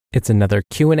It's another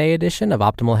Q&A edition of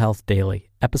Optimal Health Daily,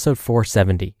 episode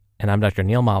 470, and I'm Dr.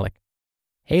 Neil Malik.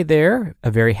 Hey there, a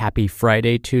very happy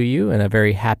Friday to you and a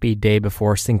very happy day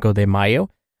before Cinco de Mayo.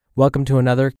 Welcome to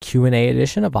another Q&A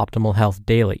edition of Optimal Health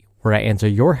Daily, where I answer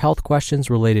your health questions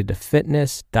related to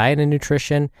fitness, diet and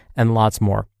nutrition, and lots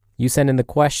more. You send in the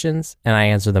questions and I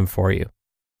answer them for you.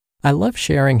 I love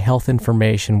sharing health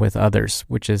information with others,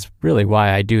 which is really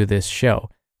why I do this show.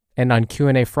 And on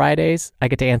Q&A Fridays, I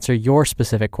get to answer your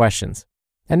specific questions.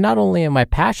 And not only am I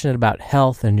passionate about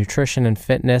health and nutrition and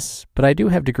fitness, but I do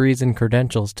have degrees and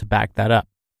credentials to back that up.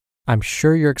 I'm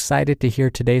sure you're excited to hear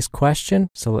today's question,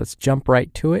 so let's jump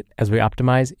right to it as we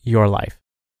optimize your life.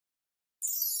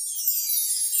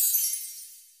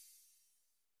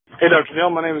 Hey, Dr.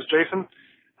 Neil, my name is Jason.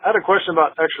 I had a question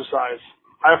about exercise.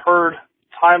 I've heard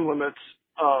time limits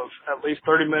of at least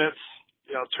 30 minutes,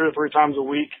 2 to 3 times a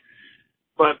week.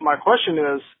 But my question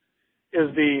is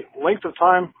the length of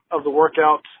time of the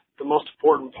workout the most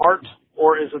important part,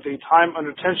 or is it the time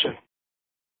under tension?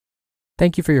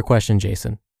 Thank you for your question,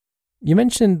 Jason. You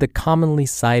mentioned the commonly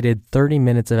cited 30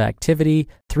 minutes of activity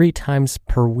 3 times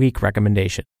per week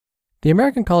recommendation. The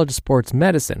American College of Sports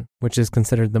Medicine, which is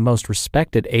considered the most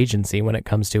respected agency when it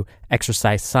comes to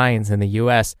exercise science in the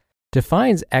U.S.,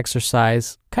 defines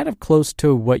exercise kind of close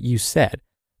to what you said,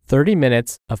 30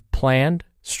 minutes of planned,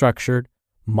 structured,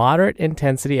 moderate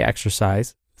intensity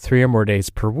exercise 3 or more days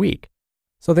per week.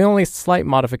 So the only slight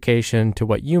modification to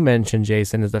what you mentioned,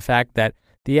 Jason, is the fact that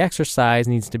the exercise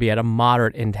needs to be at a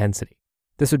moderate intensity.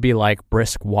 This would be like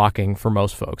brisk walking for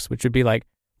most folks, which would be like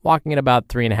walking at about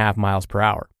 3.5 miles per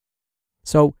hour.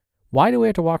 So why do we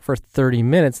have to walk for 30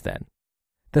 minutes then?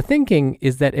 The thinking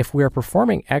is that if we are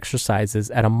performing exercises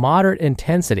at a moderate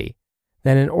intensity,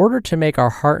 then in order to make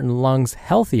our heart and lungs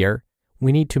healthier,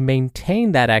 we need to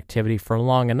maintain that activity for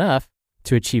long enough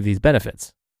to achieve these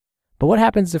benefits. But what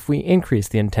happens if we increase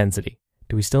the intensity?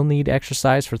 Do we still need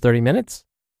exercise for 30 minutes?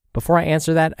 Before I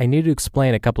answer that, I need to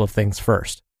explain a couple of things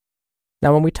first.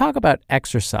 Now, when we talk about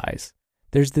exercise,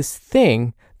 there's this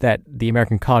thing that the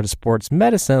American College of Sports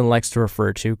Medicine likes to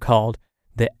refer to called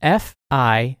the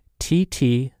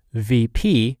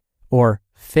FITT-VP or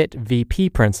FIT-VP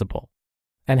principle.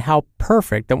 And how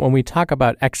perfect that when we talk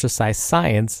about exercise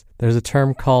science, there's a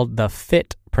term called the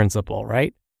FIT principle,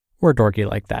 right? We're dorky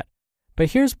like that.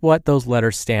 But here's what those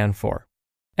letters stand for.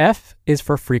 F is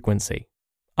for frequency.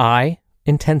 I,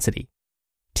 intensity.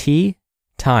 T,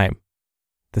 time.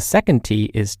 The second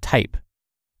T is type.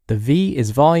 The V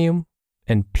is volume.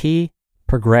 And P,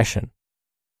 progression.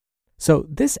 So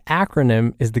this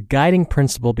acronym is the guiding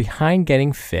principle behind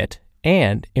getting fit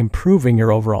and improving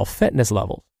your overall fitness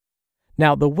levels.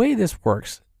 Now, the way this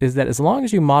works is that as long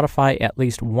as you modify at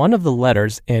least one of the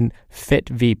letters in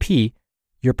FIT-VP,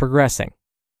 you're progressing.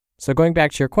 So going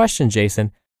back to your question,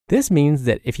 Jason, this means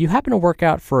that if you happen to work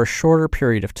out for a shorter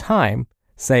period of time,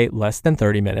 say less than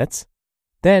 30 minutes,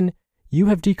 then you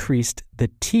have decreased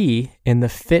the T in the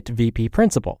FIT-VP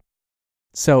principle.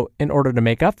 So in order to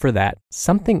make up for that,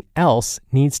 something else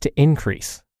needs to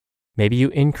increase. Maybe you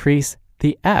increase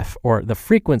the F, or the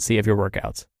frequency of your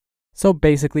workouts. So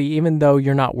basically, even though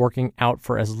you're not working out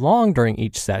for as long during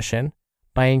each session,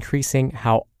 by increasing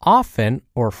how often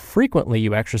or frequently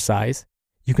you exercise,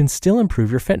 you can still improve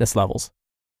your fitness levels.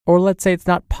 Or let's say it's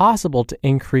not possible to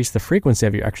increase the frequency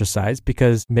of your exercise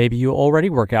because maybe you already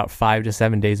work out 5 to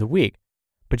 7 days a week,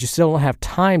 but you still don't have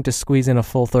time to squeeze in a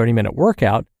full 30-minute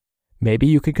workout. Maybe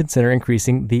you could consider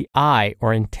increasing the I,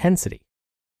 or intensity.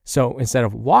 So instead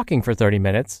of walking for 30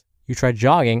 minutes, you try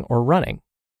jogging or running.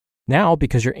 Now,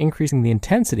 because you're increasing the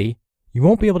intensity, you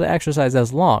won't be able to exercise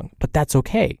as long, but that's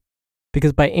okay.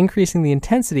 Because by increasing the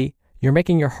intensity, you're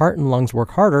making your heart and lungs work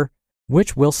harder,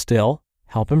 which will still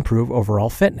help improve overall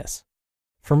fitness.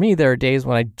 For me, there are days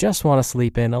when I just want to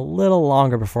sleep in a little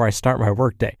longer before I start my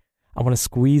workday. I want to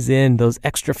squeeze in those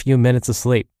extra few minutes of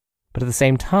sleep. But at the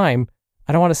same time,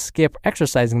 I don't want to skip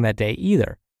exercising that day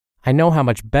either. I know how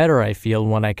much better I feel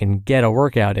when I can get a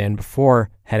workout in before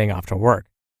heading off to work.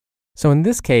 So in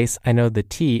this case, I know the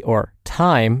T, or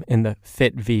time, in the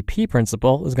FIT-VP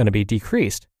principle is going to be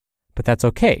decreased. But that's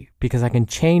okay, because I can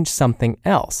change something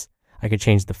else. I could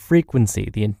change the frequency,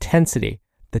 the intensity,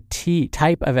 the T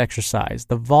type of exercise,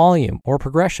 the volume, or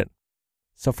progression.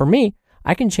 So for me,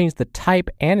 I can change the type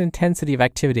and intensity of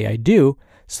activity I do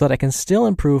so that I can still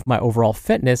improve my overall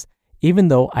fitness even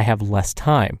though I have less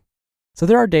time. So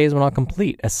there are days when I'll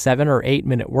complete a 7 or 8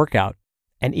 minute workout,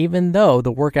 and even though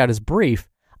the workout is brief,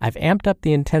 I've amped up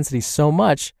the intensity so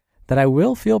much that I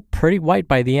will feel pretty white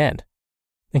by the end.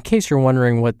 In case you're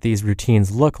wondering what these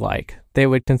routines look like, they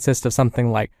would consist of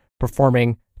something like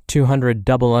performing 200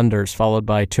 double unders followed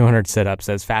by 200 sit-ups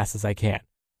as fast as I can,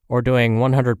 or doing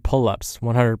 100 pull-ups,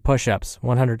 100 push-ups,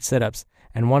 100 sit-ups,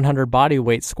 and 100 body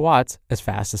weight squats as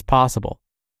fast as possible.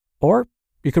 Or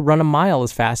you could run a mile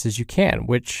as fast as you can,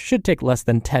 which should take less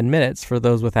than 10 minutes for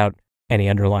those without any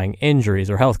underlying injuries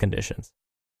or health conditions.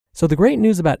 So the great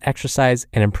news about exercise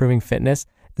and improving fitness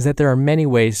is that there are many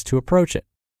ways to approach it.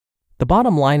 The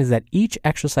bottom line is that each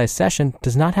exercise session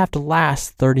does not have to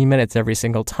last 30 minutes every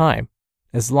single time.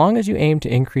 As long as you aim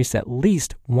to increase at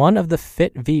least one of the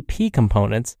Fit VP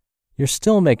components, you're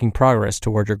still making progress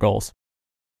toward your goals.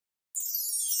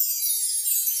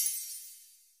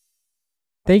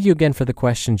 Thank you again for the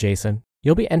question, Jason.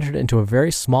 You'll be entered into a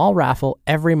very small raffle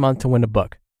every month to win a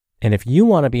book. And if you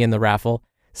want to be in the raffle,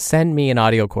 send me an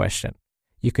audio question.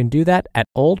 You can do that at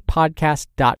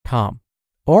oldpodcast.com.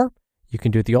 Or you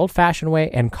can do it the old-fashioned way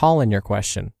and call in your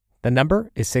question. The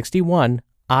number is 61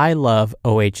 I love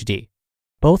OHD.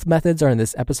 Both methods are in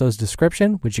this episode's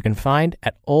description, which you can find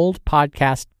at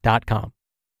oldpodcast.com.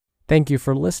 Thank you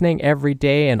for listening every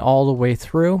day and all the way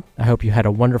through. I hope you had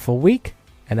a wonderful week,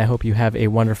 and I hope you have a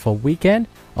wonderful weekend.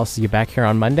 I'll see you back here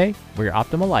on Monday, where your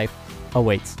optimal life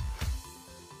awaits.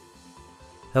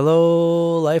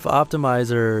 Hello, Life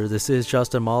Optimizer. This is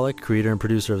Justin Malik, creator and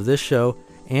producer of this show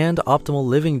and Optimal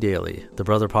Living Daily, the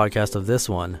brother podcast of this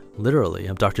one. Literally,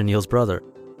 I'm Dr. Neil's brother.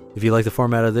 If you like the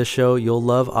format of this show, you'll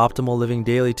love Optimal Living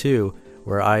Daily too,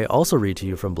 where I also read to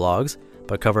you from blogs,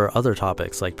 but cover other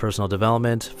topics like personal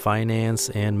development, finance,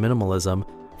 and minimalism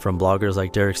from bloggers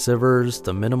like Derek Sivers,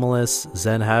 The Minimalists,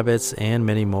 Zen Habits, and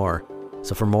many more.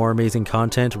 So for more amazing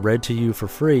content read to you for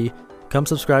free, come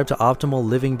subscribe to Optimal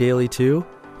Living Daily too,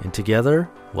 and together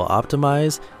we'll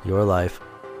optimize your life.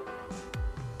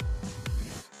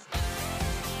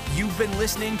 You've been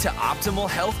listening to Optimal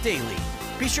Health Daily.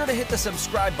 Be sure to hit the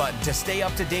subscribe button to stay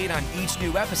up to date on each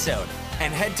new episode,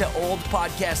 and head to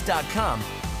oldpodcast.com.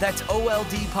 That's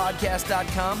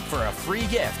oldpodcast.com for a free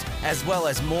gift, as well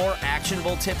as more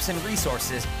actionable tips and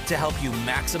resources to help you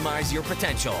maximize your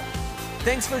potential.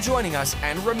 Thanks for joining us,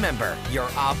 and remember, your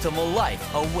optimal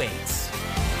life awaits.